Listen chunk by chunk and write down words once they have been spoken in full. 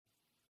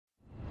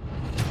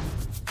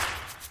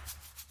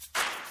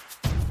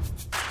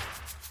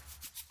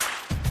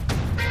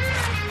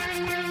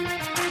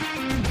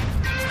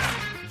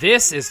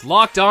This is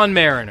Locked On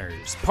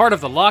Mariners, part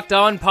of the Locked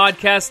On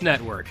Podcast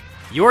Network,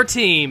 your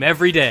team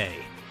every day.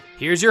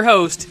 Here's your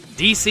host,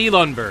 DC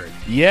Lundberg.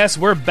 Yes,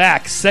 we're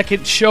back.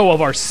 Second show of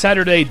our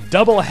Saturday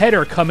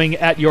doubleheader coming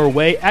at your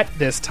way at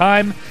this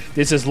time.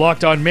 This is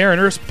Locked On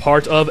Mariners,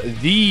 part of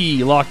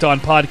the Locked On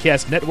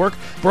Podcast Network,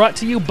 brought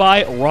to you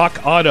by Rock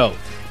Auto.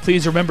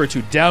 Please remember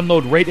to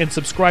download, rate, and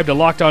subscribe to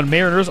Locked On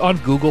Mariners on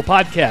Google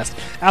Podcast,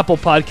 Apple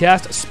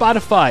Podcast,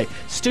 Spotify,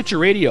 Stitcher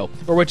Radio,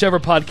 or whichever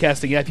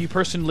podcasting app you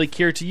personally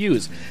care to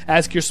use.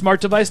 Ask your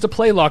smart device to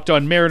play Locked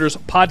On Mariners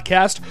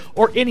podcast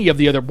or any of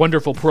the other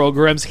wonderful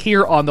programs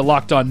here on the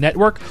Locked On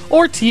Network,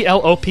 or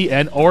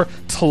TLOPN, or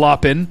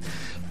TLOPN.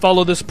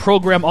 Follow this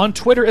program on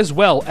Twitter as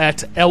well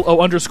at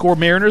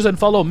LO_Mariners, and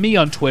follow me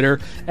on Twitter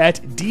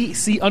at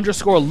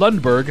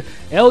DC_Lundberg,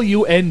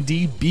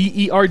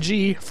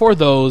 LUNDBERG, for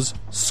those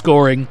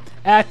scoring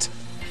at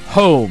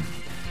home.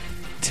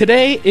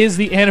 Today is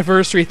the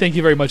anniversary, thank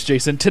you very much,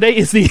 Jason. Today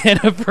is the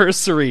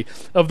anniversary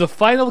of the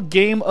final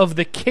game of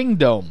the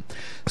Kingdome.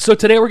 So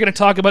today we're going to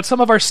talk about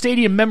some of our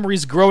stadium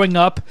memories growing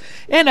up,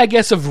 and I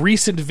guess of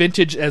recent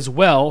vintage as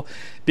well,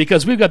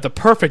 because we've got the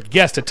perfect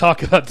guest to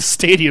talk about the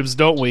stadiums,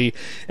 don't we?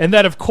 And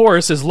that, of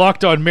course, is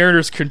Locked On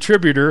Mariners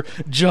contributor,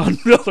 John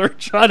Miller.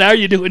 John, how are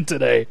you doing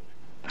today?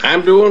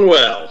 I'm doing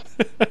well.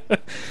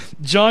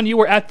 John, you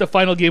were at the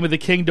final game of the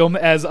Kingdome,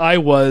 as I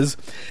was,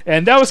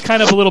 and that was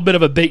kind of a little bit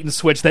of a bait and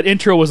switch. That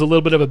intro was a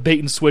little bit of a bait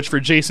and switch for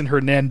Jason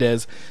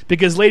Hernandez,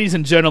 because, ladies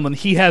and gentlemen,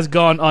 he has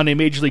gone on a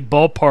Major League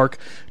Ballpark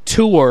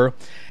tour,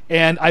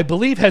 and I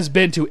believe has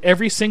been to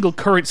every single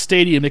current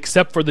stadium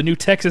except for the new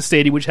Texas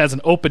Stadium, which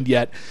hasn't opened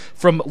yet,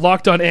 from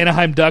Locked On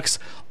Anaheim Ducks,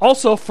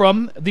 also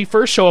from the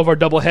first show of our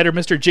doubleheader,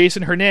 Mr.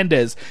 Jason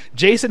Hernandez.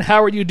 Jason,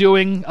 how are you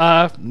doing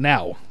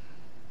now?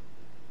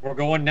 We're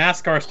going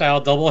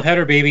NASCAR-style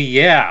doubleheader, baby.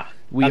 Yeah,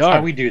 that's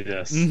how we do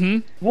this.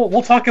 Mm-hmm.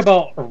 We'll talk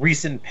about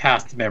recent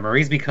past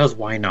memories, because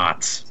why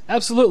not?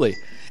 Absolutely.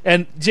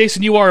 And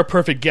Jason, you are a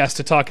perfect guest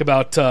to talk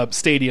about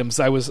stadiums.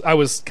 I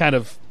was kind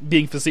of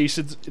being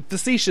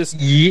facetious.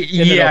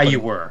 Yeah, you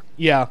were.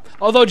 Yeah.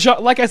 Although,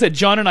 like I said,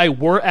 John and I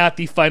were at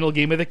the final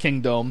game of the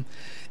Kingdome.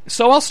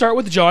 So I'll start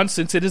with John,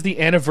 since it is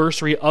the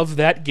anniversary of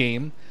that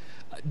game.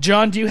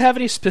 John, do you have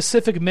any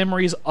specific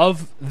memories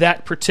of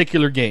that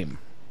particular game?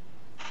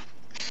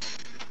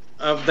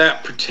 Of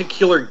that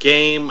particular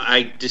game,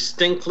 I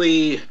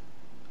distinctly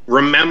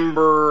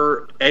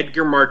remember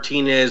Edgar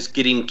Martinez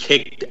getting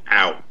kicked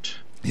out.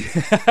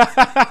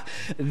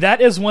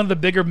 That is one of the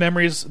bigger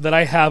memories that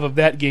I have of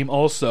that game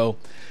also.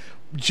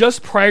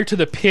 Just prior to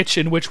the pitch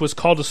in which was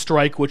called a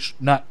strike, which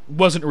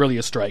wasn't really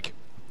a strike,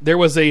 there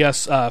was a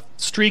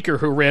streaker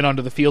who ran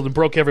onto the field and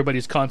broke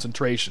everybody's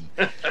concentration,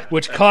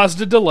 which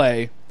caused a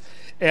delay.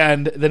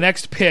 And the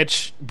next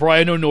pitch,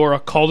 Brian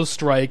Onora called a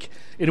strike.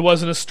 It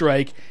wasn't a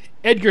strike.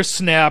 Edgar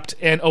snapped,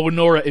 and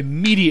Onora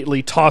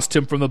immediately tossed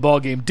him from the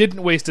ballgame.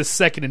 Didn't waste a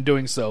second in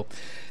doing so.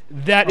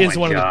 That is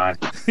one of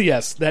the...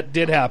 Yes, that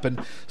did happen.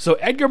 So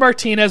Edgar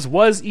Martinez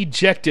was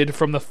ejected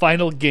from the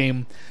final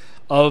game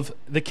of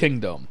the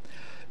Kingdome.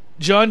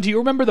 John, do you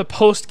remember the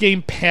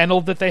post-game panel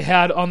that they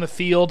had on the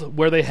field,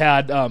 where they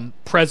had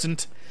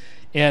present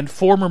and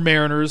former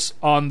Mariners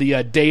on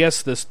the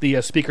dais,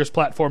 the speaker's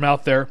platform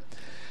out there,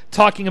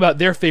 talking about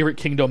their favorite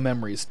Kingdome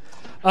memories?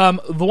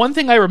 The one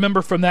thing I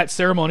remember from that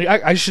ceremony,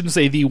 I shouldn't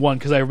say the one,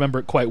 because I remember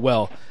it quite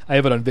well, I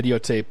have it on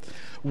videotape,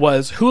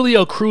 was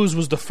Julio Cruz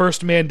was the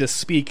first man to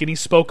speak, and he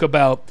spoke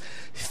about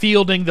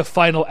fielding the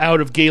final out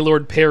of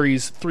Gaylord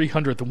Perry's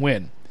 300th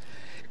win.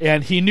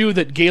 And he knew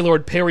that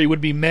Gaylord Perry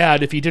would be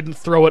mad if he didn't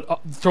throw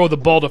the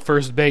ball to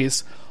first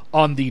base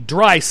on the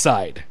dry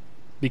side,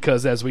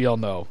 because, as we all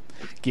know,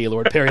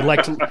 Gaylord Perry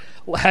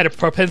had a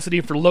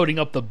propensity for loading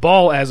up the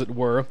ball, as it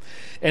were.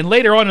 And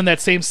later on in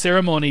that same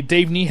ceremony,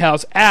 Dave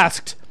Niehaus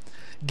asked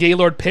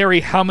Gaylord Perry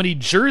how many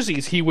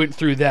jerseys he went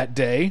through that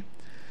day,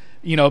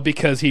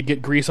 because he'd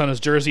get grease on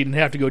his jersey and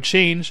have to go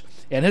change.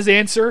 And his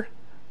answer,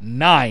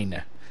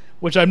 9,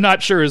 which I'm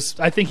not sure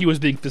I think he was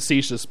being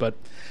facetious, but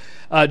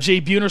Jay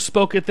Buhner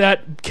spoke at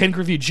that. Ken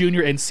Griffey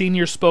Jr. and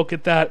Sr. spoke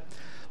at that.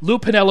 Lou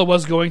Piniella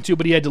was going to,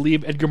 but he had to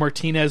leave. Edgar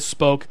Martinez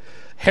spoke.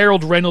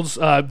 Harold Reynolds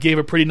gave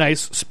a pretty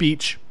nice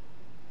speech,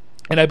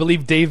 and I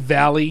believe Dave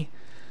Valley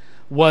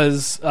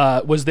was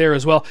there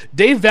as well.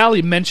 Dave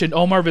Valley mentioned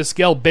Omar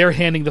Vizquel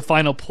barehanding the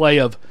final play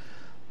of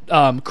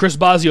Chris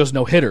Basio's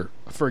no-hitter,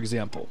 for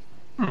example.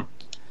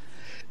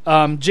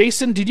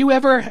 Jason, did you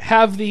ever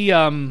have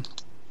the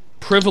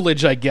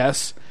privilege, I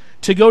guess,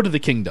 to go to the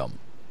Kingdome?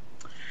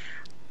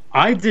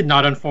 I did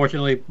not,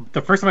 unfortunately.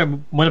 The first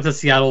time I went up to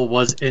Seattle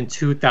was in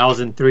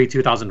 2003,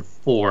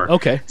 2004.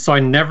 Okay. So I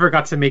never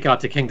got to make it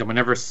out to Kingdome. I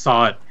never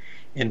saw it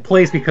in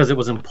place because it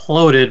was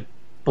imploded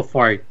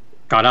before I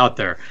got out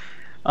there.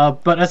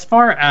 But as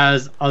far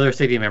as other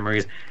stadium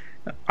memories,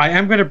 I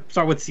am going to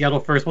start with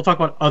Seattle first. We'll talk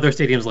about other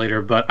stadiums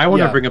later, but I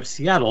want to bring up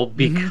Seattle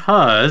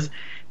because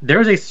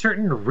there's a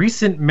certain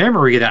recent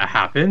memory that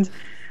happened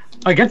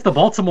against the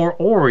Baltimore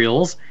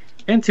Orioles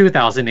in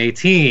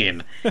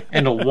 2018.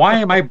 And why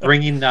am I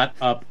bringing that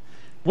up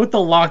with the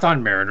Locked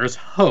On Mariners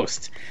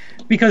host.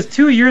 Because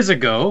 2 years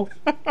ago,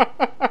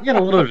 we had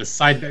a little bit of a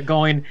side bet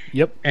going.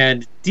 Yep.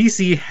 And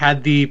DC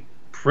had the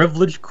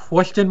privileged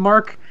question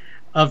mark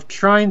of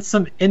trying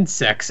some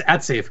insects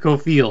at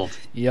Safeco Field.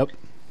 Yep.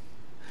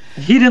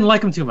 He didn't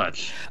like them too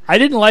much. I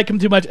didn't like him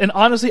too much, and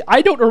honestly,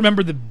 I don't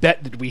remember the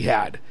bet that we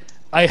had.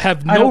 I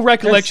have no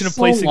recollection of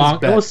placing this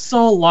bet. It was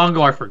so long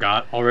ago, I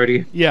forgot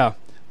already. Yeah.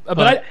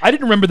 But I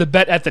didn't remember the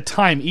bet at the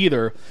time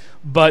either.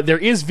 But there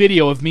is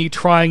video of me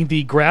trying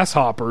the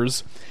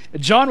grasshoppers.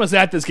 John was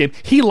at this game.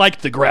 He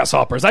liked the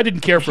grasshoppers. I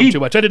didn't care for them too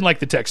much. I didn't like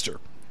the texture.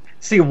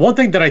 See, one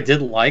thing that I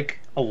did like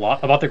a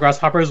lot about the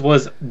grasshoppers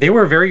was they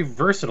were very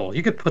versatile.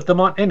 You could put them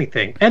on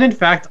anything. And in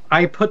fact,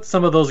 I put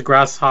some of those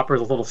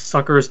grasshoppers, little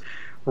suckers,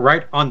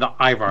 right on the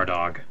Ivar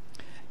dog.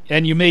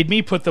 And you made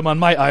me put them on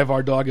my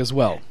Ivar dog as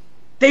well.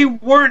 They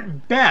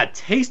weren't bad.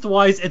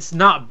 Taste-wise, it's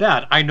not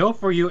bad. I know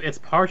for you it's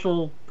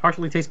partially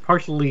taste,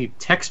 partially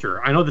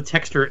texture. I know the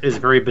texture is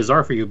very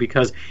bizarre for you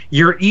because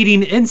you're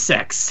eating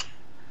insects.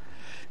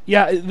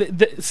 Yeah,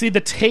 see,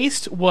 the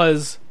taste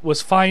was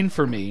fine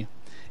for me.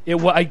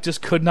 I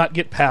just could not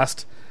get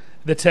past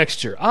the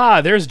texture.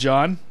 Ah, there's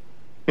John.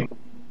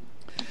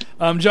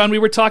 John, we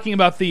were talking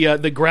about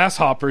the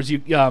grasshoppers.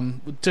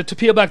 To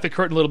peel back the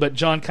curtain a little bit,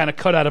 John kind of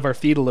cut out of our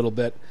feed a little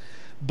bit,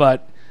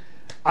 but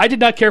I did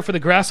not care for the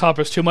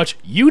grasshoppers too much.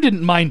 You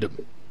didn't mind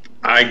them.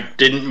 I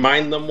didn't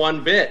mind them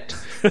one bit.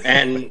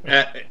 And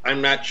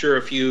I'm not sure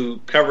if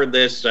you covered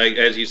this.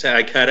 As you said,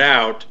 I cut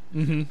out.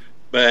 Mm-hmm.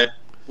 But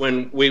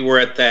when we were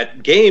at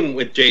that game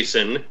with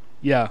Jason,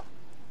 yeah,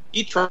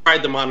 he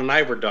tried them on an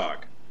Ivar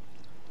dog.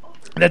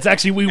 That's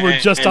actually, we were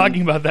just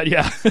talking about that,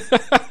 yeah.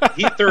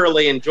 He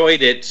thoroughly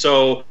enjoyed it.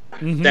 So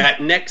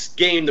that next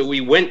game that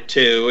we went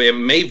to, it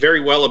may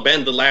very well have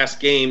been the last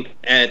game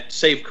at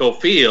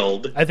Safeco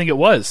Field. I think it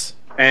was.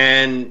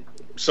 And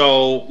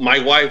so my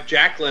wife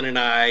Jacqueline and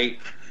I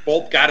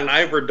both got an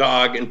Ivar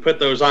dog and put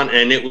those on,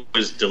 and it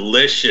was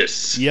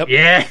delicious. Yep.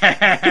 Yeah,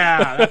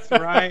 that's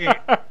right.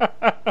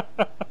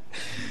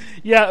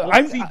 Yeah,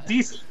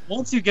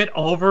 once you get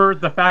over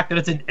the fact that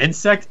it's an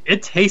insect,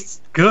 it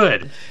tastes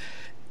good.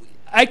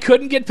 I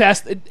couldn't get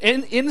past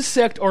an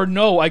insect or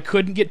no. I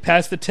couldn't get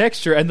past the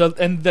texture, and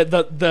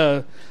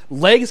the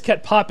legs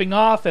kept popping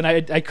off, and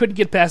I couldn't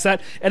get past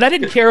that. And I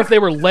didn't care if they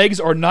were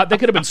legs or not. They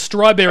could have been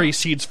strawberry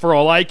seeds for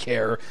all I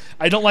care.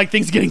 I don't like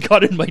things getting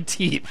caught in my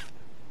teeth.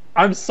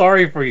 I'm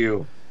sorry for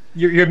you.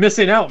 You're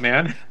missing out,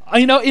 man.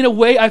 In a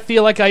way, I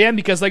feel like I am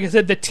because, like I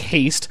said, the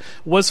taste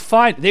was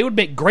fine. They would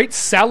make great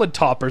salad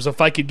toppers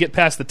if I could get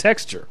past the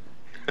texture.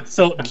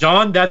 So,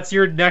 John, that's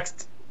your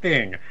next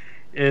thing.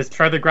 Is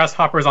try the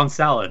grasshoppers on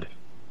salad.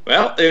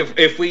 Well,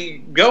 if we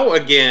go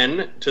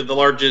again to the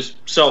largest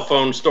cell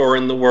phone store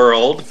in the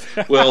world,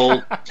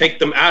 we'll take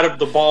them out of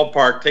the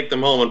ballpark, take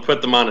them home, and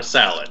put them on a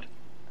salad.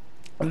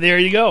 There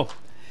you go.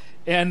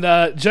 And,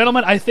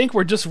 gentlemen, I think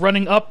we're just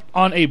running up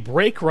on a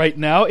break right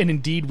now, and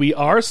indeed we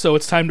are, so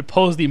it's time to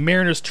pose the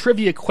Mariners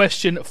trivia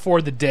question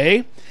for the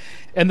day.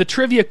 And the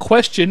trivia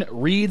question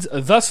reads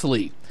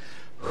thusly: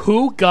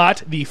 who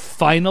got the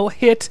final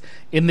hit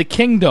in the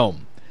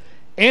Kingdome?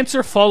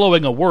 Answer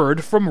following a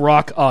word from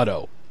Rock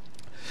Auto.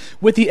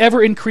 With the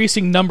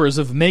ever-increasing numbers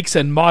of makes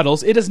and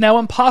models, it is now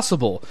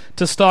impossible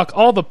to stock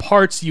all the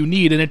parts you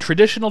need in a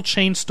traditional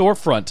chain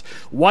storefront.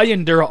 Why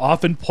endure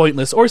often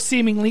pointless or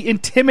seemingly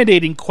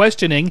intimidating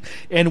questioning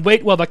and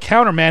wait while the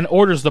counterman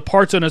orders the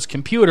parts on his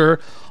computer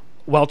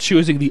while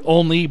choosing the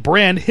only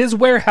brand his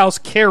warehouse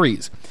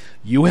carries?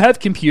 You have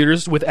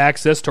computers with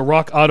access to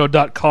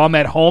RockAuto.com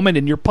at home and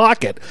in your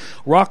pocket.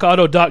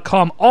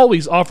 RockAuto.com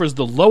always offers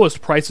the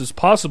lowest prices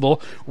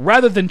possible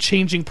rather than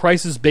changing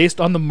prices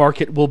based on the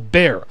market will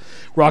bear.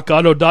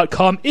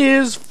 RockAuto.com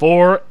is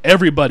for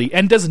everybody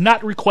and does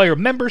not require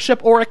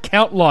membership or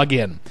account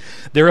login.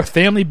 They're a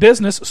family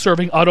business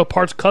serving auto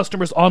parts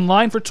customers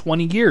online for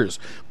 20 years.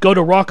 Go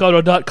to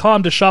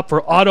RockAuto.com to shop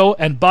for auto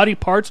and body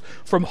parts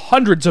from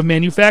hundreds of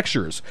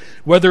manufacturers.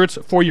 Whether it's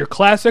for your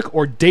classic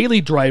or daily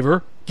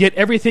driver, get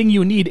everything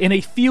you need in a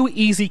few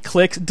easy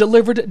clicks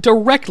delivered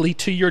directly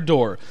to your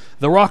door.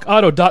 The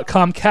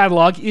RockAuto.com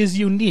catalog is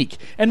unique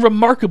and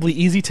remarkably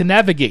easy to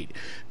navigate.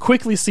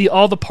 Quickly see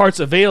all the parts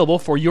available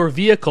for your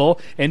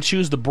vehicle and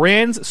choose the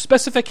brands,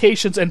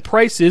 specifications, and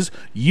prices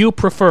you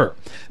prefer.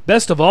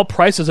 Best of all,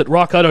 prices at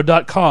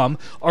RockAuto.com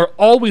are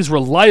always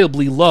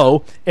reliably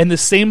low, and the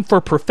same for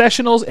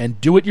professionals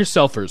and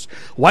do-it-yourselfers.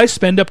 Why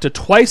spend up to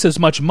twice as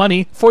much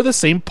money for the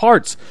same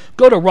parts?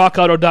 Go to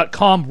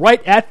RockAuto.com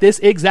right at this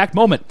exact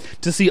moment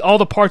to see all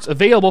the parts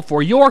available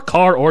for your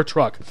car or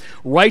truck.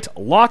 Write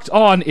Locked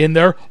On in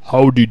their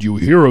 "How did you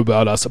hear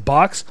about us?"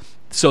 box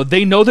so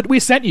they know that we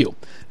sent you.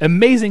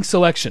 Amazing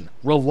selection,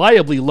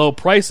 reliably low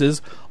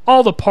prices,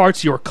 all the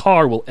parts your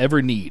car will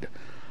ever need.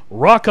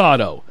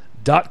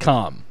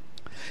 RockAuto.com.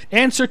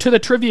 Answer to the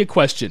trivia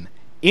question: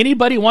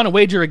 anybody want to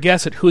wager a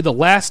guess at who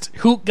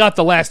got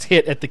the last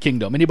hit at the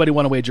Kingdome? Anybody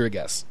want to wager a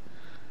guess?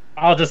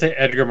 I'll just say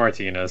Edgar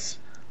Martinez.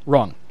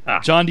 Wrong.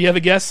 John, do you have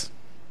a guess?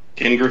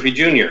 Ken Griffey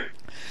Jr.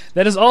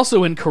 That is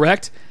also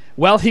incorrect.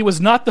 While he was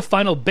not the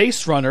final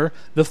base runner,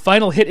 the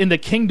final hit in the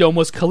Kingdome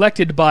was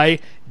collected by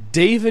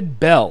David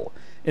Bell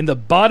in the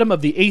bottom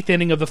of the 8th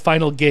inning of the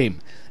final game.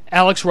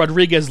 Alex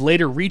Rodriguez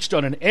later reached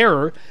on an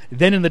error.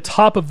 Then in the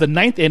top of the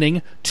 9th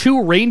inning,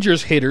 2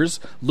 Rangers hitters,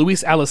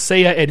 Luis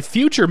Alicea and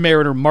future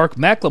Mariner Mark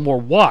McLemore,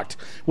 walked,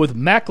 with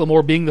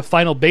McLemore being the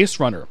final base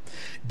runner.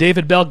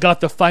 David Bell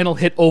got the final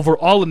hit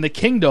overall in the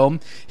Kingdome.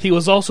 He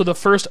was also the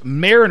first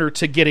Mariner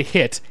to get a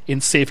hit in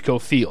Safeco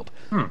Field.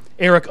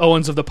 Eric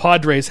Owens of the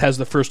Padres has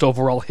the first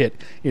overall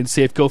hit in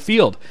Safeco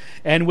Field.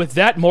 And with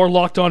that, more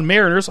Locked On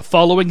Mariners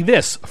following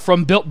this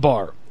from Built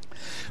Bar.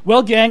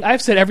 Well, gang,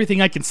 I've said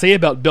everything I can say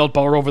about Built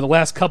Bar over the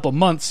last couple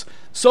months,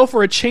 so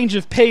for a change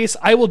of pace,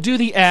 I will do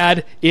the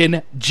ad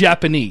in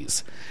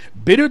Japanese.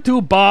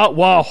 Birutu ba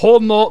wa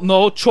hono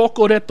no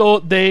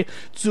chocoreto de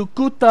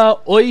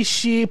tsukuta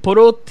oishii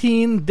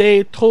protein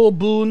de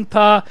tobun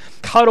ta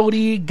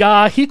karori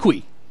ga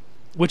hikui.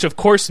 Which of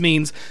course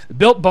means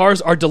Built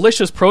Bars are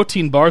delicious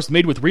protein bars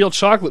made with real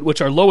chocolate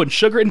which are low in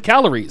sugar and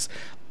calories.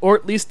 Or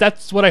at least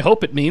that's what I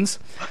hope it means.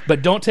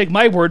 But don't take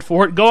my word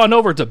for it. Go on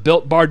over to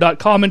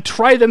BuiltBar.com and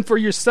try them for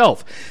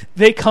yourself.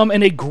 They come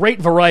in a great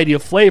variety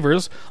of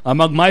flavors.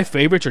 Among my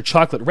favorites are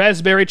chocolate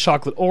raspberry,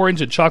 chocolate orange,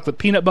 and chocolate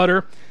peanut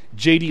butter.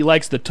 JD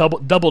likes the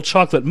double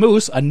chocolate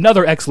mousse,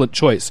 another excellent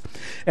choice.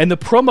 And the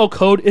promo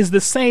code is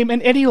the same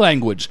in any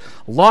language.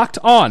 Locked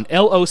On,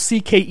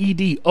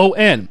 LOCKEDON.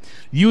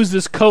 Use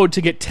this code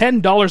to get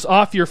 $10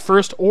 off your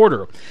first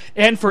order.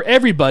 And for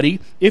everybody,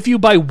 if you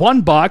buy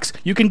one box,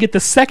 you can get the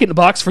second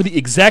box for the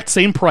exact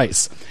same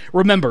price.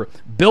 Remember,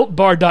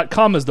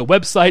 BuiltBar.com is the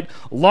website.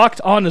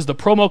 Locked On is the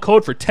promo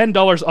code for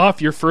 $10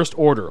 off your first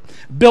order.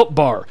 Built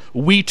Bar,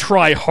 we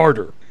try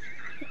harder.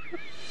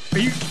 Are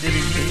you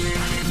kidding me?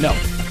 No.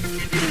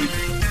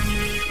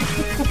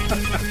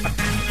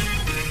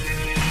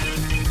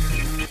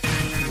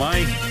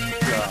 My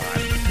God.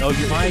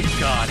 Oh, my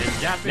God. In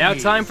Japanese. Now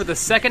time for the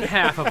second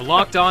half of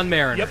Locked On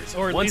Mariners. Yep,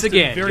 or at Once least in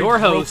again, very your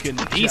host,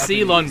 broken DC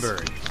Japanese.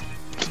 Lundberg.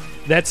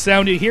 That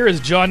sound you hear is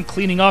John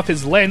cleaning off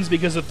his lens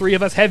because the three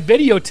of us have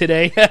video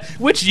today,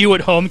 which you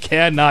at home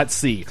cannot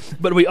see.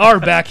 But we are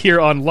back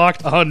here on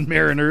Locked On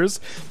Mariners.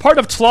 Part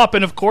of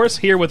Tloppin, of course,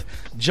 here with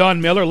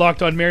John Miller,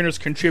 Locked On Mariners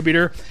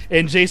contributor,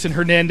 and Jason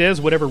Hernandez,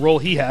 whatever role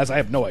he has, I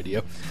have no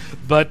idea.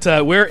 But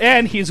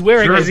he's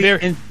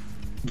wearing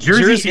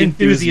Jersey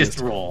enthusiast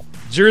role.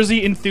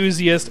 Jersey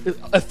enthusiast,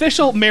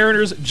 official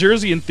Mariners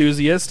jersey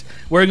enthusiast,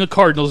 wearing a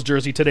Cardinals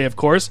jersey today, of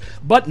course,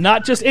 but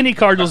not just any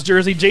Cardinals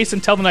jersey.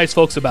 Jason, tell the nice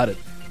folks about it.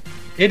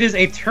 It is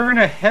a turn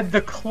ahead the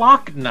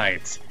clock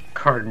night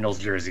Cardinals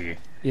jersey.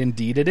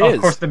 Indeed it is.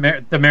 Of course, the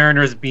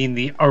Mariners being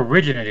the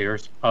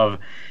originators of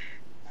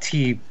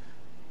TBAC.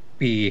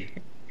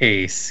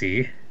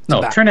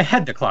 No, turn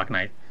ahead the clock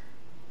night.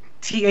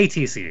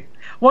 TATC.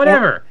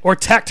 Whatever. Or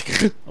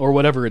TACT, or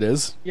whatever it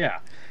is. Yeah.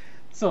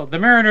 So the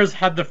Mariners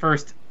had the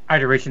first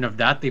iteration of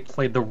that. They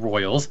played the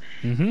Royals.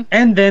 Mm-hmm.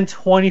 And then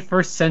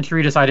 21st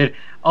Century decided,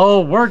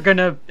 we're going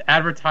to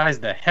advertise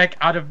the heck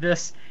out of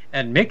this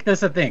and make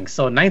this a thing.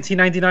 So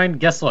 1999,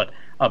 guess what?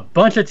 A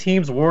bunch of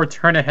teams wore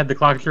turn ahead the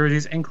clock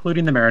jerseys,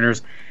 including the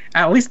Mariners.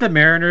 At least the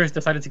Mariners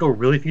decided to go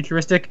really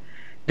futuristic.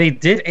 They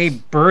did a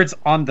birds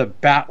on the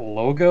bat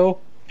logo,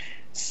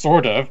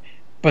 sort of,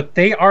 but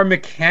they are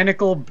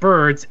mechanical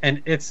birds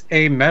and it's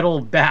a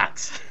metal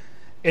bat.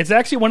 It's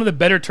actually one of the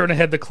better turn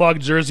ahead the clock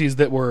jerseys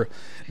that were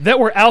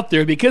out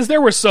there, because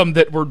there were some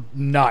that were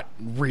not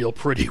real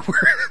pretty.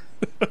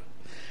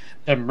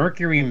 The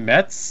Mercury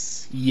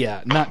Mets?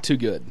 Yeah, not too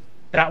good.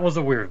 That was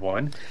a weird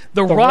one.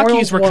 The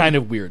Rockies were kind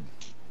of weird.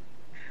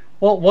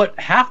 Well, what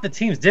half the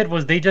teams did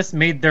was they just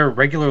made their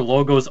regular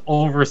logos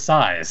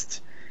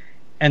oversized.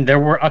 And there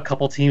were a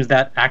couple teams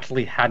that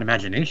actually had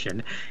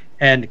imagination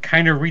and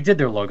kind of redid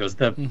their logos.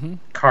 The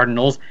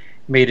Cardinals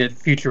made it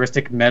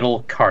futuristic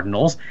metal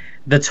Cardinals.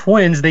 The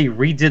Twins, they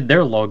redid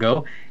their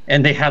logo,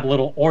 and they had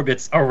little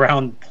orbits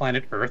around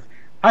planet Earth.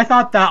 I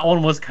thought that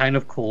one was kind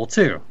of cool,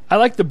 too. I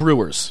like the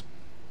Brewers.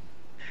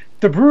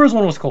 The Brewers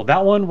one was cool.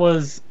 That one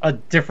was a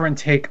different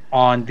take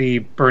on the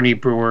Bernie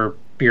Brewer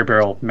beer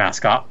barrel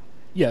mascot.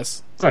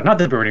 Yes. Sorry, not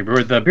the Bernie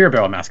Brewer, the beer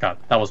barrel mascot.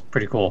 That was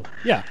pretty cool.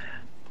 Yeah.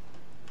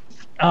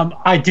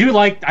 I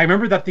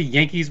remember that the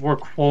Yankees were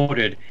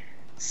quoted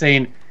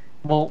saying,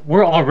 well,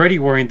 we're already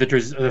wearing the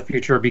jerseys of the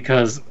future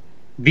because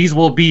these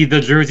will be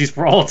the jerseys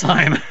for all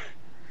time.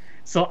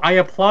 So I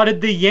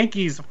applauded the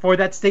Yankees for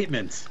that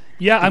statement.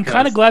 Yeah, I'm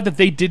kind of glad that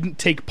they didn't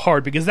take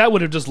part, because that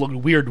would have just looked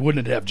weird,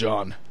 wouldn't it have,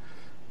 John?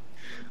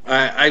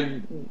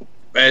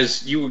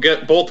 As you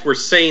both were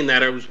saying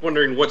that, I was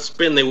wondering what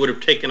spin they would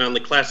have taken on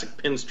the classic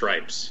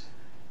pinstripes.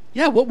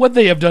 Yeah, what would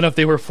they have done if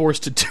they were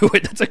forced to do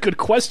it? That's a good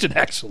question,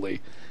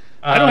 actually.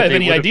 I don't have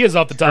any ideas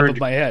off the top of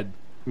my head.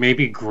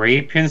 Maybe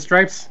gray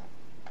pinstripes?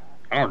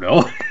 I don't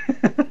know.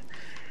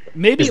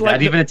 Maybe Is like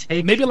that even a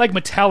take? Maybe like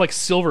metallic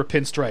silver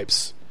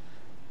pinstripes,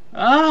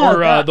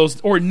 Oh,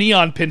 or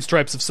neon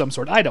pinstripes of some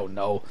sort. I don't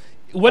know.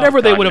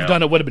 Whatever they would have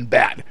done, it would have been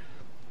bad.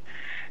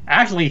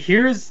 Actually,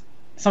 here's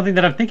something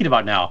that I'm thinking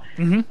about now.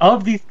 Mm-hmm.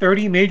 Of the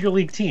 30 major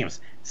league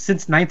teams,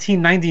 since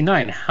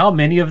 1999. How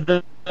many of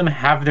them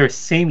have their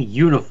same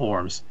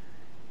uniforms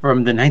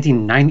from the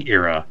 1999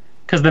 era?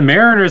 Because the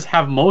Mariners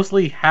have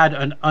mostly had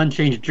an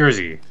unchanged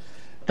jersey.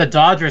 The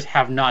Dodgers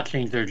have not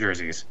changed their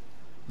jerseys.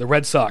 The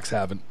Red Sox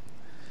haven't.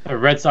 The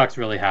Red Sox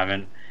really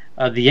haven't.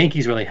 The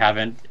Yankees really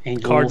haven't.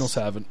 Angels, Cardinals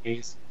haven't.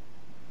 A's.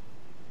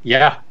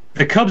 Yeah.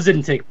 The Cubs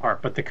didn't take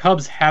part, but the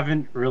Cubs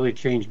haven't really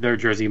changed their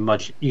jersey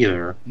much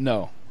either.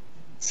 No.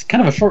 It's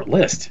kind of a short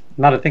list,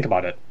 now to think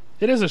about it.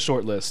 It is a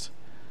short list.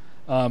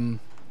 Now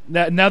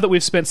that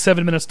we've spent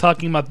 7 minutes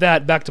talking about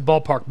that, back to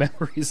ballpark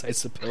memories, I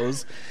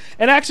suppose.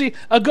 And actually,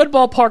 a good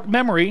ballpark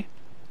memory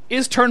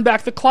is Turn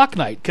Back the Clock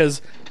night,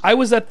 because I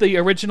was at the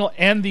original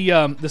and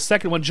the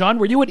second one. John,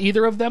 were you at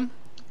either of them?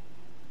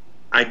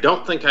 I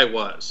don't think I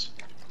was.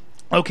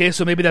 Okay,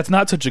 so maybe that's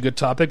not such a good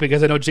topic,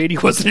 because I know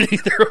JD wasn't at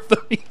either of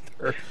them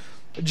either.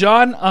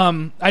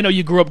 John, I know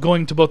you grew up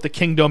going to both the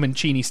Kingdome and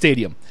Cheney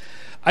Stadium.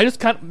 I just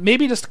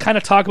kind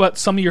of talk about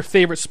some of your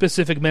favorite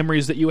specific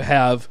memories that you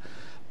have,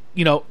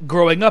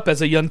 growing up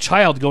as a young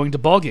child going to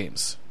ball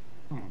games.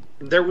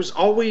 There was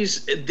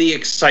always the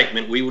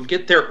excitement. We would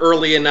get there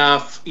early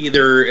enough,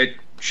 either at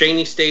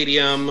Cheney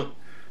Stadium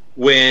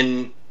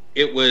when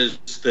it was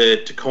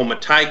the Tacoma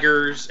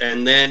Tigers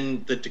and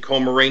then the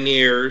Tacoma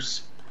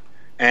Rainiers,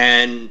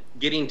 and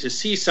getting to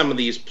see some of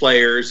these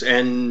players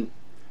and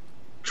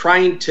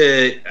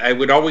I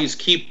would always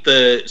keep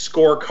the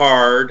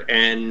scorecard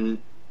and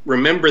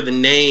remember the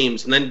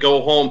names, and then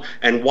go home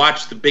and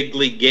watch the big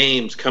league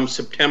games come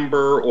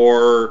September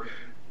or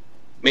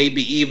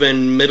maybe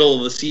even middle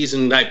of the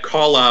season type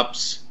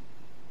call-ups.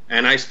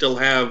 And I still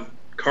have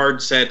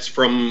card sets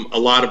from a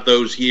lot of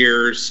those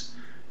years,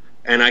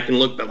 and I can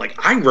look back like,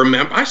 I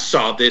remember I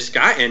saw this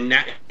guy, and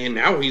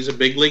now he's a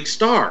big league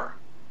star.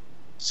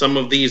 Some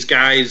of these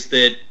guys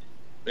that,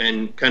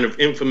 and kind of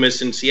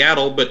infamous in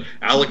Seattle, but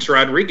Alex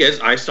Rodriguez,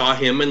 I saw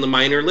him in the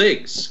minor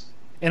leagues.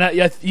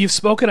 And you've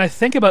spoken, I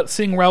think, about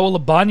seeing Raul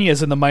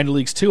Ibanez in the minor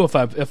leagues too,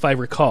 if I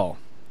recall.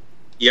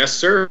 Yes,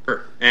 sir.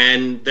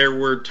 And there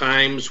were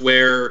times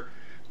where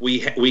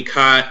we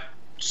caught,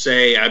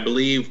 say, I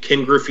believe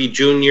Ken Griffey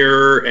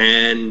Jr.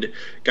 and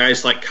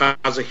guys like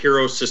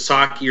Kazuhiro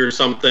Sasaki or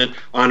something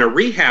on a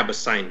rehab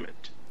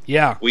assignment.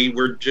 Yeah. We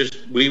were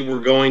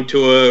going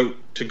to a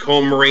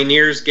Tacoma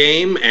Rainiers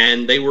game,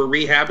 and they were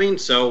rehabbing,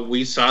 so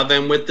we saw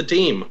them with the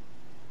team.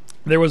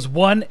 There was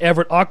one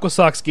Everett Aqua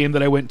Sox game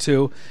that I went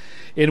to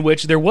in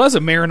which there was a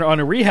Mariner on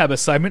a rehab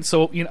assignment,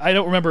 so I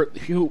don't remember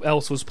who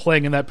else was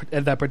playing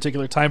at that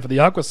particular time for the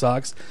Aqua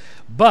Sox,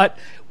 but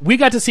we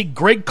got to see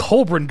Greg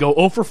Colburn go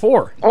 0 for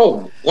 4.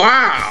 Oh,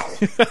 wow!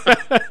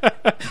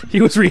 He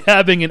was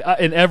rehabbing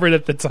in Everett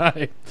at the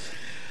time.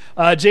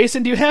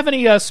 Jason, do you have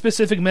any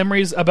specific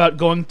memories about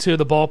going to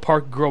the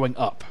ballpark growing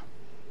up?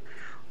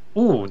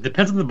 Ooh,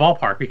 depends on the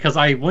ballpark, because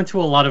I went to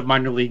a lot of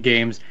minor league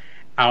games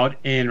out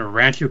in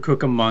Rancho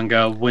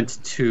Cucamonga, went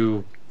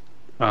to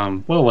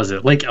what was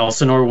it, Lake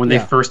Elsinore when they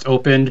first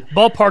opened.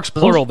 Ballparks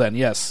plural then,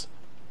 yes.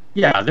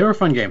 Yeah, they were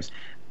fun games.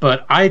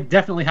 But I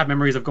definitely have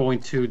memories of going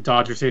to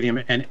Dodger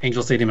Stadium and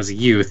Angel Stadium as a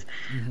youth.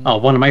 Mm-hmm.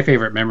 One of my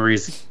favorite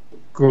memories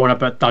growing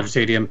up at Dodger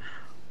Stadium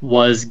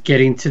was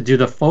getting to do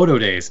the photo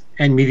days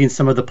and meeting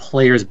some of the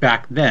players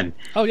back then.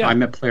 Oh, yeah. I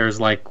met players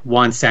like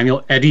Juan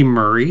Samuel, Eddie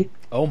Murray,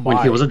 when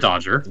he was a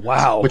Dodger.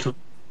 Wow.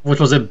 Which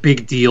was a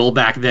big deal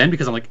back then,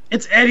 because I'm like,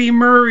 it's Eddie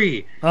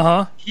Murray.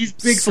 Uh-huh. He's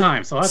big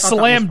time. So I thought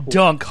Slam that was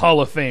cool. dunk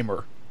Hall of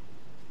Famer.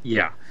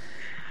 Yeah.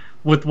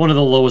 With one of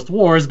the lowest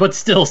WARs, but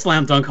still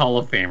slam dunk Hall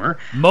of Famer.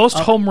 Most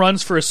home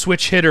runs for a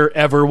switch hitter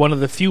ever, one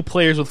of the few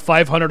players with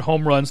 500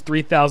 home runs,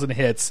 3,000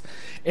 hits.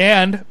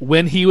 And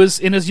when he was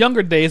in his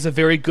younger days, a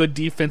very good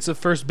defensive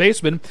first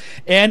baseman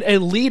and a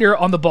leader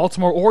on the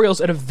Baltimore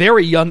Orioles at a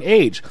very young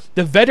age.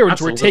 The veterans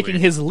were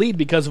taking his lead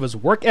because of his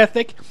work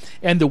ethic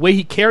and the way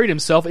he carried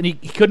himself, and he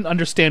couldn't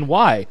understand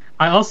why.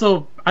 I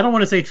don't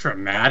want to say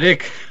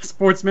traumatic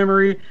sports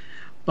memory,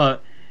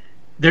 but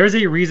there's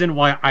a reason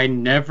why I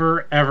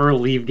never, ever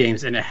leave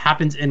games, and it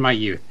happens in my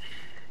youth.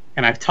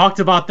 And I've talked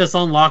about this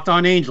on Locked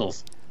On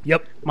Angels.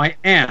 Yep. My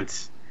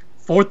aunt,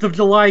 4th of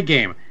July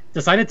game,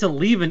 decided to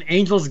leave an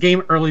Angels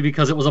game early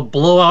because it was a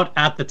blowout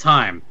at the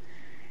time.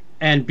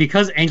 And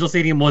because Angel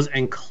Stadium was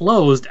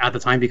enclosed at the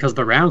time because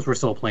the Rams were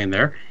still playing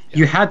there,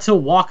 you had to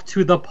walk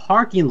to the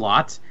parking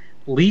lot,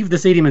 leave the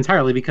stadium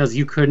entirely because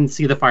you couldn't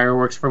see the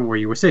fireworks from where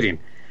you were sitting.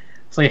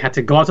 So you had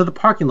to go out to the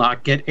parking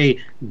lot, get a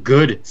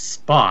good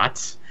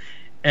spot,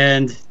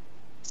 and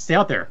stay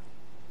out there.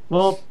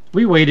 Well,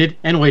 we waited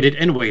and waited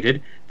and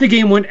waited. The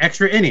game went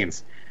extra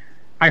innings.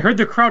 I heard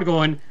the crowd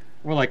going,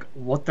 we're like,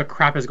 what the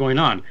crap is going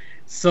on?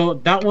 So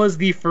that was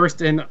the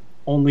first and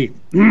only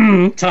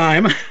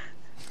time,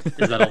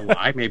 is that a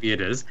lie? Maybe it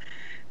is,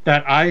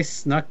 that I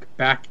snuck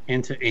back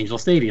into Angel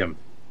Stadium.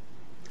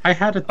 I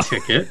had a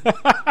ticket.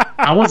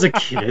 I was a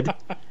kid.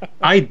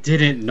 I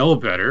didn't know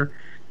better.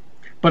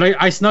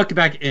 But I snuck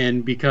back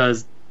in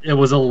because it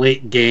was a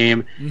late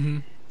game. Mm-hmm.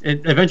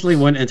 It eventually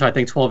went into, I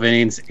think, 12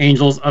 innings.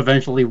 Angels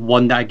eventually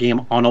won that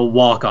game on a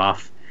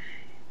walk-off.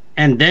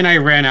 And then I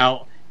ran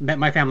out, met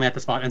my family at the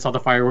spot and saw the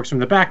fireworks from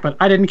the back, but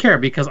I didn't care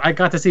because I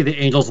got to see the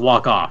Angels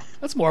walk off.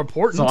 That's more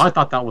important. So I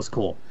thought that was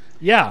cool.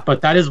 Yeah.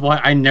 But that is why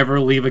I never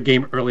leave a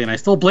game early, and I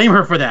still blame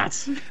her for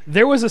that.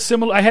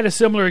 I had a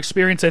similar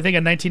experience, I think,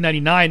 in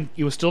 1999.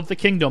 It was still at the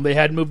Kingdom. They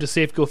hadn't moved to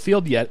Safeco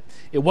Field yet.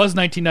 It was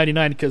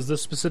 1999 because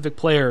this specific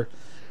player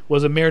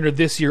was a Mariner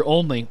this year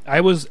only.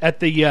 I was at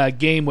the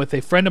game with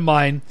a friend of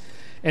mine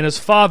and his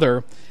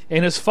father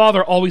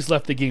always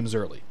left the games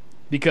early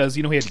because,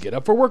 he had to get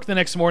up for work the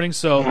next morning.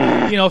 So,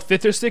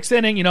 fifth or sixth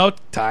inning,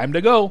 time to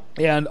go.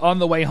 And on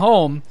the way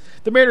home,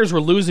 the Mariners were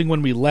losing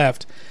when we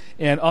left.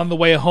 And on the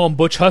way home,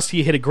 Butch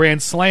Husky hit a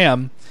grand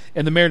slam,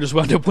 and the Mariners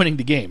wound up winning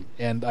the game.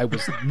 And I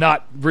was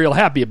not real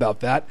happy about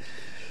that.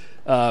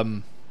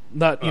 Kind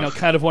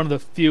of one of the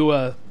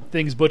few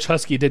things Butch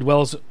Husky did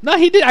well.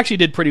 He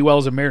did pretty well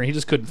as a Mariner. He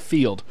just couldn't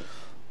field.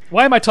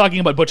 Why am I talking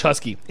about Butch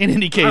Husky? In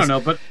any case, I don't know,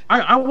 but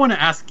I want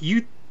to ask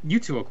you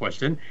two a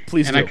question.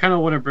 Please and do. I kind of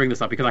want to bring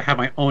this up because I have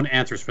my own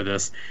answers for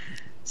this.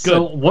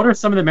 So, what are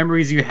some of the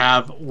memories you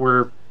have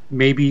where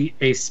maybe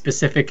a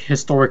specific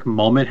historic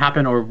moment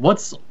happened, or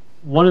what's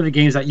one of the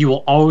games that you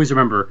will always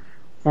remember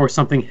for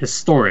something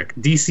historic?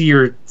 DC,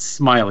 you're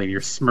smiling,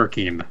 you're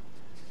smirking.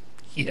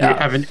 Yeah. You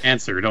have an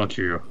answer, don't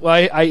you?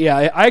 Well,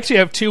 I actually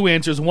have two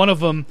answers. One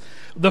of them,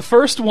 the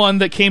first one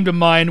that came to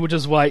mind, which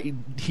is why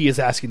he is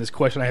asking this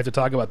question, I have to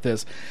talk about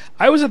this.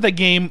 I was at the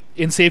game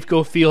in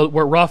Safeco Field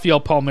where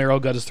Rafael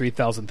Palmeiro got his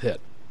 3,000th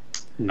hit.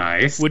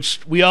 Nice. Which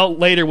we all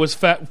later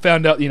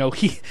found out,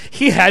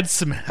 he had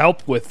some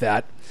help with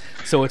that,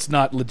 so it's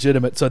not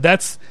legitimate.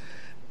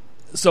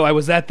 So I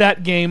was at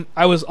that game.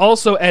 I was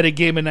also at a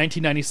game in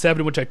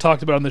 1997, which I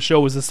talked about on the show,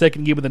 was the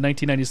second game of the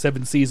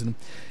 1997 season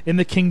in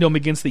the Kingdom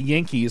against the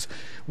Yankees,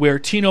 where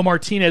Tino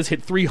Martinez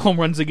hit 3 home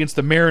runs against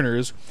the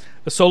Mariners,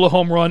 a solo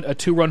home run, a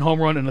 2-run home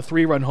run, and a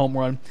 3-run home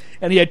run,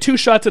 and he had 2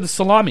 shots at a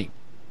salami,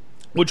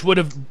 which would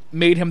have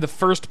made him the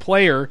first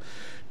player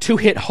to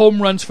hit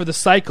home runs for the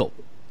cycle.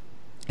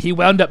 He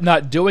wound up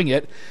not doing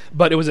it,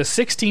 but it was a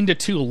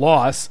 16-2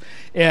 loss,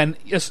 and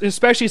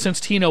especially since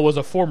Tino was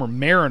a former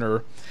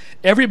Mariner,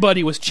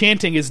 everybody was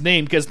chanting his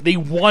name because they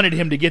wanted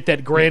him to get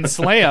that grand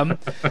slam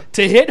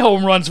to hit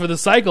home runs for the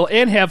cycle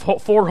and have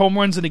 4 home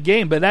runs in a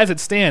game. But as it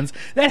stands,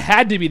 that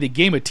had to be the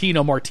game of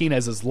Tino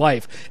Martinez's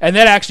life, and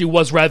that actually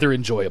was rather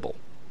enjoyable.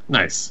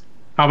 Nice.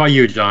 How about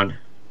you, John?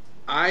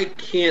 I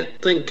can't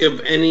think of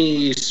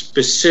any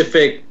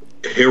specific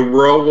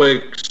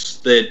heroics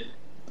that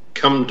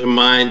come to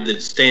mind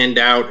that stand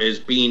out as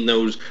being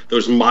those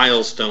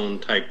milestone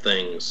type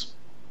things.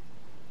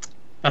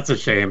 That's a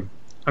shame.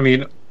 I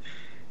mean,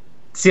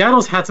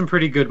 Seattle's had some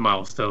pretty good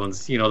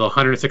milestones. The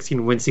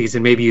 116 win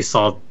season. Maybe you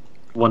saw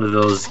one of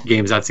those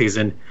games that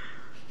season.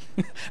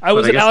 I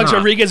was at Alex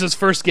Rodriguez's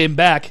first game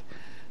back.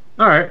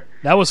 All right,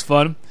 that was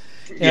fun.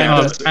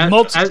 Yeah,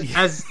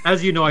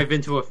 as you know, I've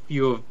been to a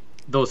few of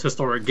those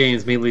historic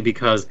games, mainly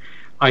because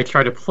I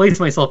try to place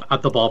myself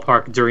at the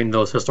ballpark during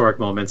those historic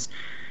moments.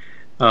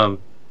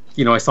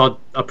 I saw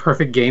a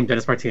perfect game.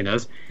 Dennis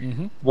Martinez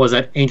was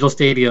at Angel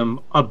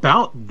Stadium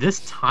about this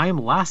time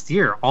last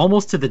year,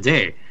 almost to the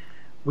day.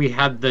 We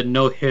had the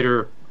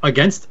no-hitter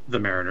against the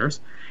Mariners,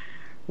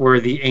 where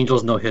the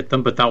Angels no-hit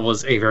them, but that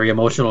was a very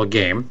emotional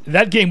game.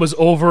 That game was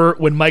over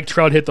when Mike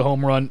Trout hit the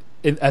home run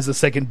as the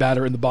second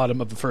batter in the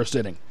bottom of the first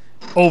inning.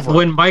 Over.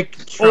 When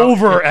Mike Trout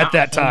hit at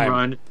that time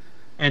run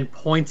and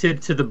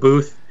pointed to the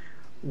booth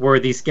where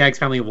the Skaggs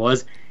family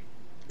was,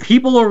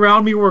 people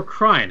around me were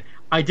crying.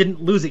 I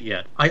didn't lose it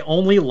yet. I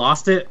only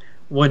lost it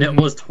when it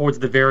was towards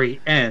the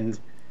very end,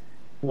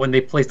 when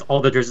they placed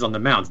all the jerseys on the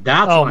mounds.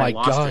 That's when I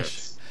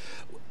lost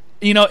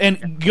it.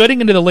 And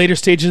getting into the later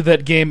stages of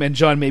that game, and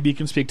John, maybe you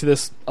can speak to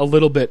this a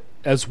little bit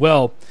as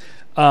well.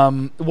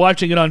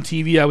 Watching it on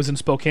TV, I was in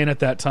Spokane at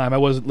that time. I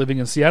wasn't living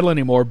in Seattle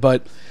anymore.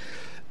 But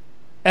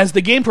as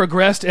the game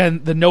progressed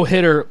and the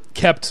no-hitter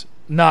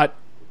the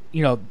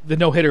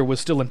no-hitter was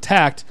still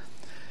intact,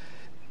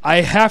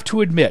 I have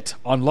to admit,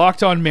 on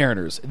Locked On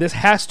Mariners, this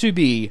has to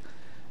be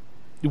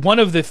one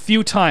of the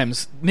few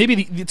times,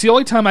 it's the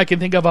only time I can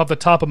think of off the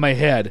top of my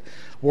head,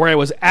 where I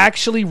was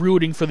actually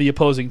rooting for the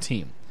opposing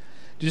team.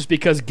 Just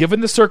because,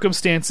 given the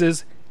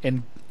circumstances,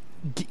 and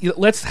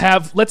let's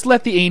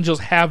let the Angels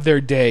have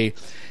their day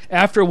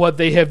after what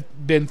they have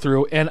been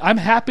through. And I'm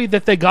happy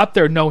that they got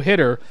their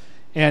no-hitter.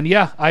 And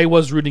yeah, I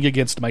was rooting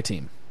against my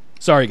team.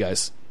 Sorry,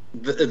 guys.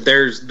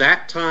 There's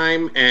that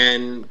time,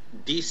 and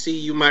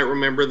DC, you might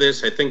remember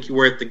this. I think you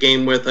were at the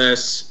game with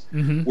us,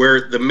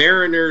 where the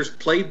Mariners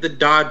played the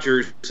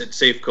Dodgers at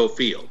Safeco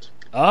Field.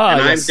 And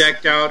yes. I'm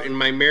decked out in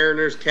my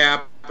Mariners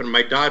cap and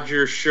my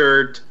Dodgers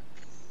shirt,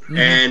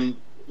 and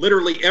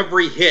literally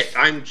every hit,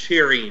 I'm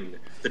cheering.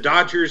 The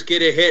Dodgers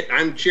get a hit,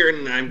 I'm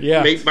cheering. Might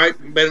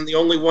have been the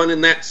only one in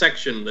that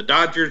section. The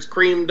Dodgers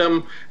creamed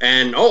them,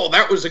 and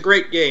that was a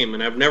great game,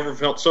 and I've never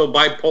felt so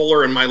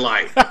bipolar in my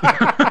life.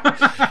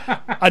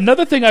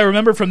 Another thing I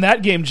remember from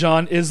that game,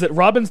 John, is that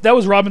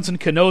was Robinson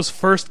Cano's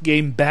first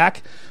game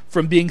back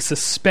from being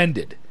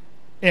suspended.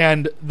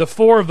 And the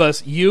four of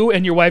us, you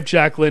and your wife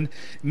Jacqueline,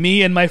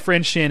 me and my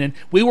friend Shannon,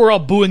 we were all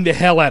booing the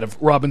hell out of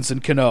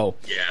Robinson Cano.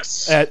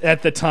 Yes.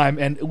 At the time,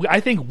 and I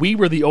think we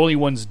were the only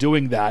ones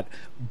doing that,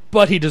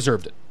 but he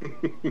deserved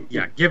it.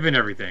 Yeah, given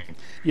everything.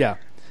 Yeah.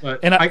 But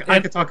I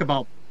could talk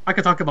about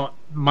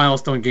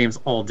milestone games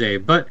all day,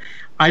 but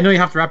I know you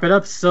have to wrap it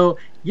up. So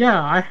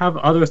yeah, I have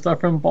other stuff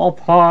from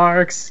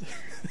ballparks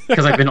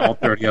because I've been to all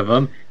 30 of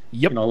them.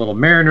 Yep. You know, a little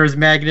Mariners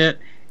magnet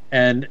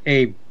and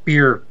a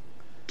beer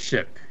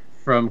chip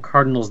from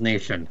Cardinals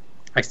Nation.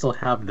 I still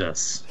have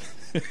this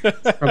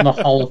from the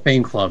Hall of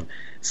Fame Club.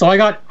 So I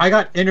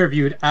got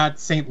interviewed at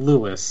St.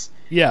 Louis.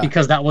 Yeah.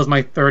 Because that was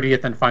my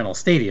 30th and final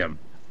stadium.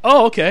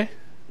 Oh, okay.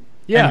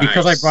 Yeah. And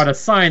because Nice. I brought a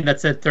sign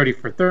that said 30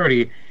 for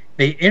 30,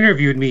 they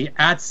interviewed me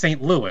at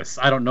St. Louis.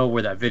 I don't know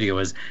where that video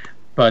is,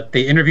 but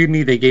they interviewed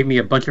me. They gave me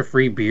a bunch of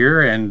free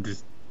beer, and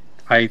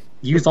I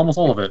used almost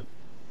all of it.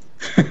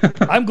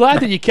 I'm glad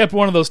that you kept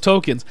one of those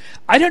tokens.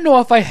 I don't know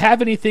if I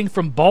have anything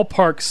from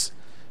ballparks,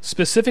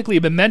 specifically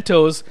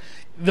mementos.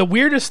 The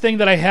weirdest thing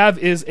that I have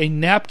is a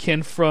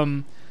napkin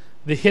from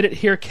the Hit It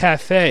Here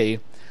Cafe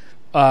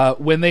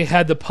when they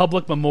had the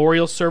public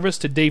memorial service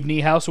to Dave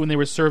Niehaus when they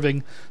were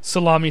serving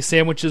salami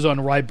sandwiches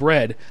on rye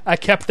bread. I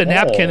kept the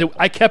napkin.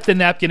 I kept the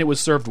napkin it was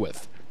served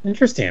with.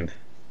 Interesting.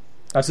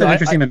 That's So an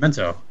interesting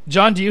memento.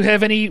 John, do you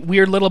have any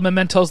weird little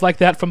mementos like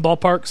that from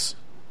ballparks?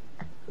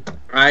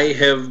 I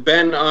have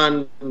been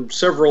on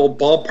several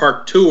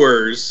ballpark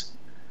tours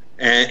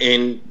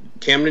in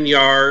Camden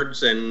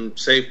Yards and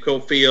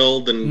Safeco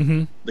Field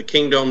and the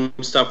Kingdom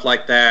and stuff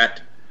like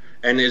that.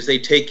 And as they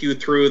take you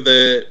through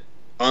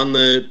on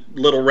the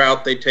little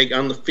route they take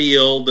on the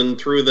field and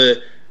through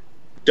the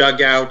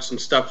dugouts and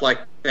stuff like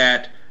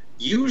that,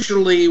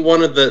 usually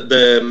one of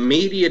the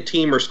media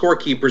team or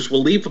scorekeepers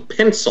will leave a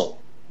pencil,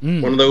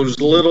 one of those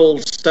little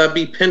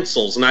stubby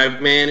pencils, and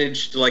I've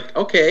managed to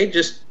okay,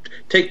 just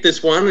take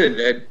this one.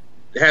 It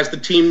has the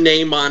team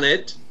name on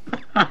it.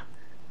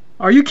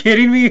 Are you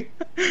kidding me?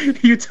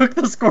 You took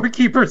the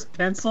scorekeeper's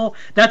pencil?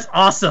 That's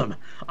awesome.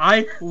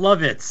 I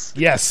love it.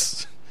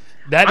 Yes.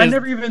 I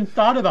never even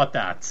thought about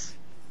that.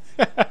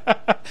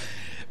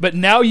 But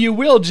now you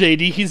will,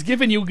 JD. He's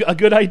given you a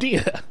good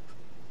idea.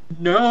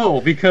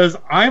 No, because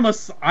I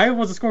was a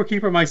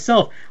scorekeeper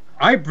myself.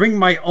 I bring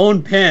my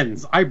own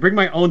pens. I bring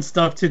my own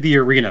stuff to the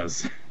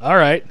arenas All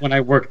right. when I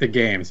work the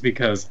games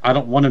because I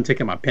don't want them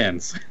taking my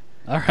pens.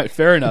 All right.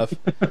 Fair enough.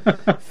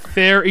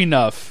 Fair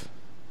enough.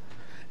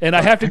 And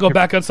I have to go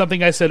back on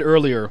something I said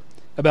earlier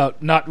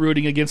about not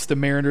rooting against the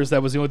Mariners.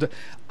 That was the only time.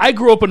 I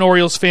grew up an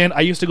Orioles fan.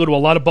 I used to go to a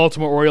lot of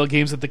Baltimore Oriole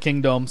games at the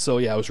Kingdom. So,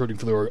 yeah, I was rooting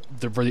for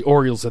the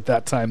Orioles at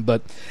that time.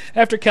 But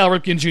after Cal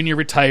Ripken Jr.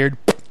 retired,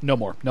 no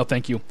more. No,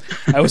 thank you.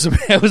 I was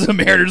a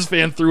Mariners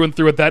fan through and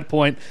through at that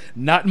point.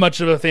 Not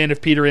much of a fan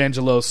of Peter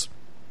Angelos.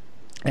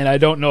 And I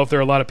don't know if there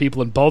are a lot of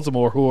people in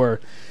Baltimore who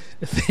are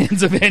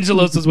fans of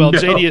Angelos as well. No,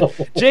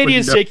 JD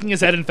is no. shaking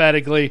his head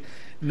emphatically.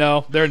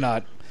 No, they're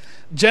not.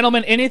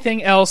 Gentlemen,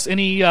 anything else?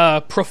 Any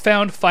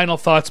profound final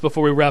thoughts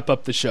before we wrap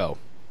up the show?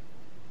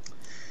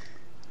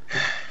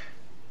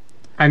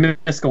 I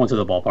miss going to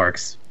the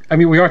ballparks. I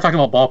mean, we are talking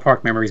about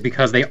ballpark memories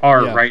because they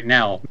are Yeah. right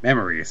now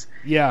memories.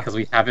 Yeah. Because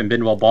we haven't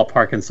been to a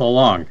ballpark in so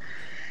long.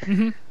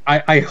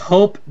 I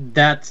hope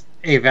that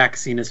a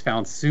vaccine is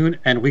found soon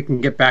and we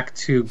can get back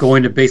to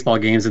going to baseball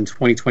games in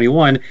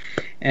 2021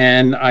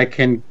 and I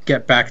can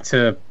get back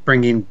to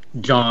bringing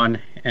John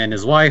and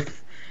his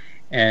wife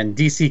and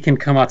DC can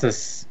come out to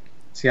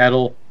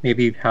Seattle,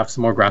 maybe have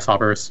some more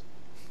grasshoppers.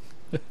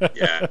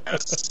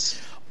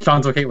 Yes.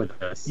 John's okay with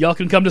this. Y'all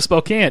can come to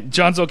Spokane.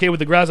 John's okay with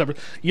the Grasshoppers.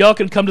 Y'all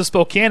can come to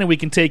Spokane and we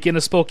can take in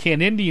a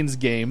Spokane Indians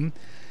game,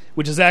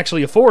 which is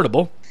actually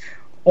affordable.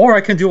 Or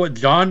I can do what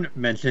John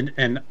mentioned,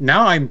 and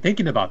now I'm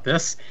thinking about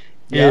this,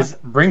 is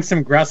bring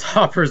some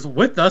grasshoppers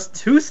with us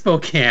to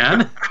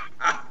Spokane.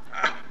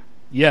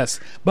 Yes,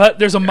 but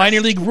there's a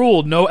minor league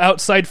rule: no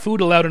outside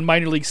food allowed in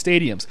minor league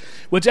stadiums,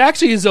 which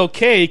actually is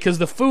okay because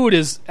the food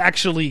is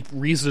actually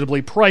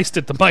reasonably priced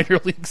at the minor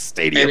league And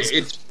stadiums.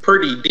 it's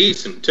pretty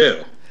decent,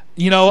 too.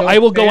 You know, So I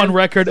will go on fan-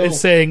 record as so-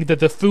 saying that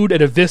the food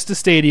at a Vista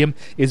Stadium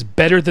is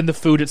better than the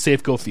food at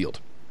Safeco Field.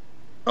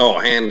 Oh,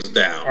 hands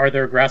down. Are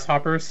there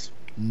grasshoppers?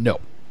 No.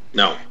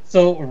 No.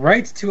 So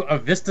right to a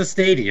Vista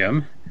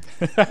Stadium,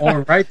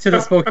 or right to the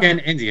Spokane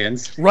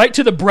Indians. Right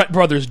to the Brett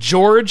brothers,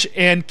 George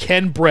and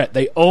Ken Brett.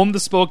 They own the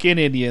Spokane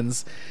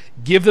Indians.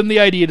 Give them the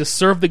idea to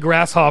serve the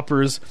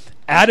Grasshoppers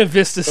at a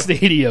Vista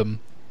Stadium,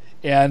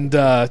 and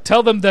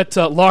tell them that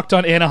Locked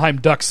On Anaheim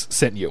Ducks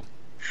sent you.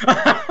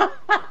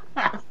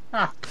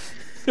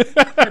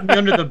 Put me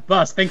under the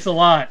bus. Thanks a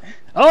lot.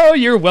 Oh,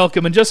 you're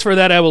welcome. And just for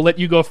that, I will let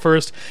you go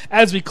first.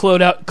 As we close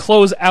out,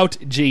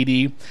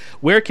 JD,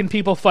 where can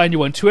people find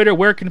you on Twitter?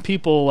 Where can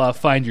people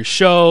find your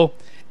show?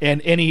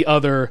 And any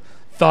other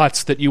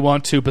thoughts that you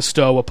want to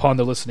bestow upon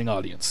the listening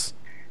audience?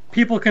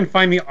 People can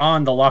find me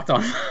on the Locked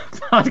On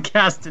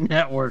Podcast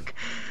Network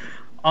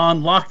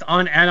on Locked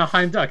On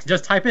Anaheim Ducks.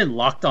 Just type in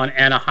Locked On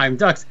Anaheim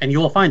Ducks and you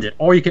will find it.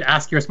 Or you can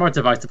ask your smart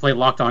device to play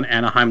Locked On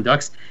Anaheim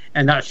Ducks,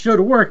 and that should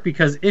work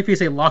because if you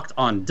say Locked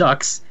On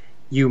Ducks,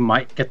 you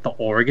might get the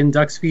Oregon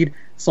Ducks feed.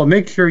 So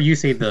make sure you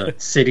say the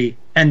city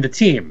and the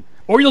team.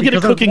 Or you'll get a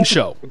Because cooking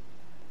show.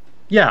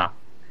 Yeah.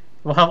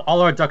 We'll have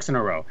all our ducks in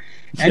a row.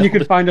 And you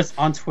can find us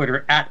on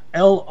Twitter at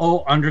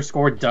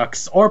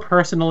LO_ducks or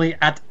personally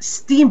at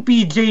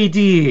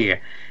StimpyJD,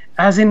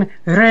 as in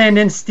Ren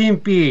and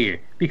Stimpy,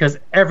 because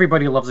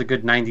everybody loves a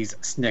good 90s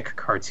Snick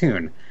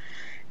cartoon.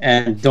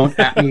 And don't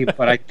at me,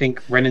 but I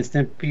think Ren and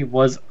Stimpy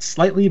was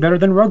slightly better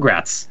than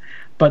Rugrats.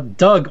 But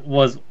Doug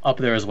was up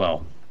there as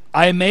well.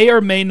 I may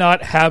or may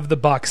not have the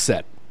box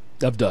set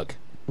of Doug.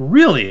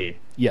 Really?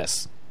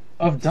 Yes.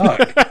 Of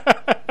Doug.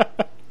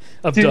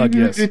 Of Doug,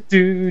 yes.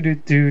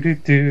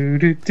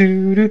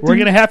 We're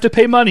gonna have to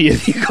pay money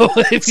if you go.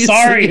 If you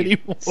sing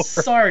anymore.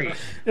 Sorry.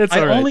 It's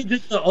I all right. only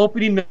did the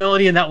opening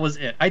melody, and that was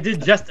it. I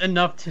did just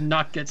enough to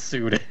not get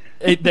sued.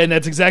 Then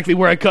that's exactly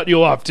where I cut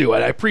you off to,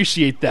 and I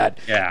appreciate that.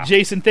 Yeah.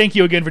 Jason, thank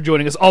you again for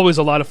joining us. Always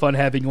a lot of fun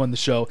having you on the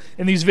show,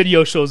 and these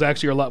video shows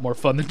actually are a lot more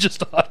fun than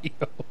just audio.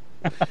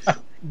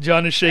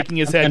 John is shaking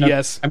his head.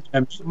 Yes. I'm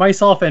gonna mute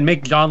myself and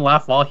make John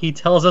laugh while he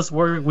tells us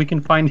where we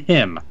can find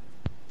him.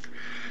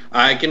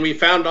 I can be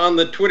found on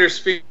the Twitter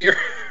sphere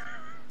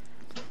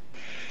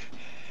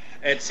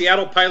at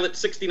Seattle Pilot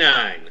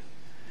 69.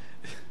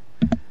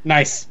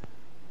 Nice.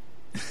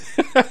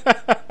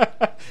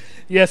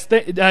 Yes,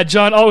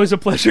 John, always a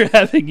pleasure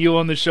having you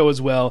on the show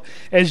as well,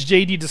 as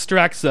JD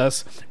distracts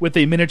us with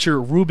a miniature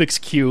Rubik's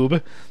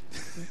Cube.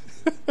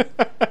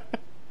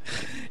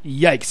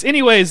 Yikes.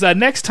 Anyways,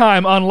 next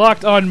time on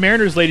Locked On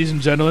Mariners, ladies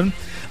and gentlemen,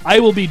 I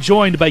will be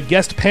joined by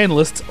guest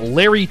panelists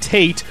Larry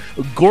Tate,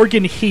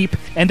 Gorgon Heap,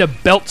 and a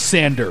belt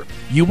sander.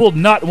 You will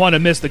not want to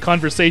miss the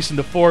conversation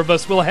the four of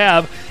us will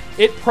have.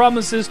 It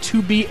promises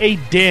to be a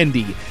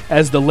dandy,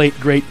 as the late,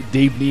 great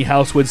Dave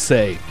Niehaus would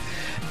say.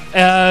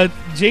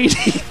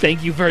 JD,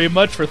 thank you very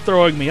much for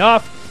throwing me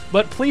off,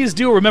 but please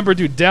do remember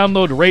to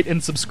download, rate,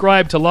 and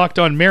subscribe to Locked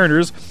On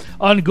Mariners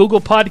on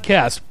Google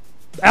Podcast,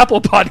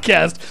 Apple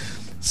Podcast,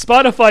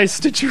 Spotify,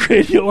 Stitcher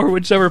Radio, or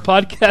whichever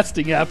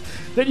podcasting app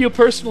that you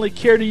personally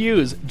care to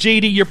use.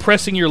 JD, you're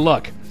pressing your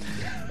luck.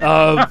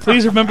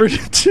 Please remember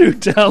to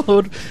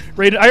download,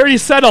 rate it. I already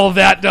said all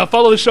that.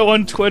 Follow the show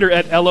on Twitter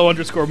at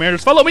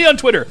LO_Mariners. Follow me on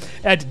Twitter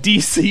at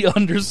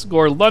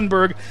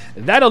DC_Lundberg.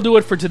 That'll do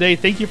it for today.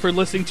 Thank you for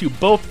listening to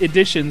both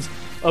editions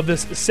of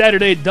this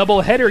Saturday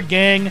doubleheader,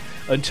 gang.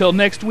 Until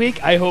next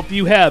week, I hope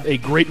you have a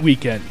great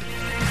weekend.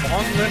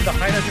 Long live the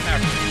hydrogen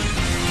Africa.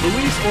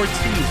 Luis Ortiz,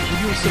 would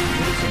you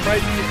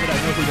surprise me that I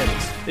know who that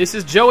is? This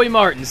is Joey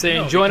Martin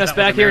saying join us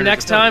back here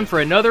next time for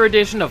another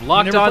edition of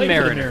Locked On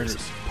Mariners,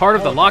 part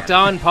of the Locked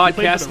On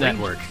Podcast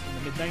Network.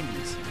 In the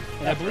mid-90s.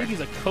 And I believe he's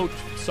a coach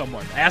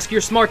somewhere. Ask your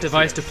smart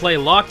device to play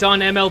Locked On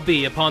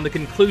MLB upon the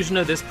conclusion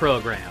of this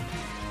program.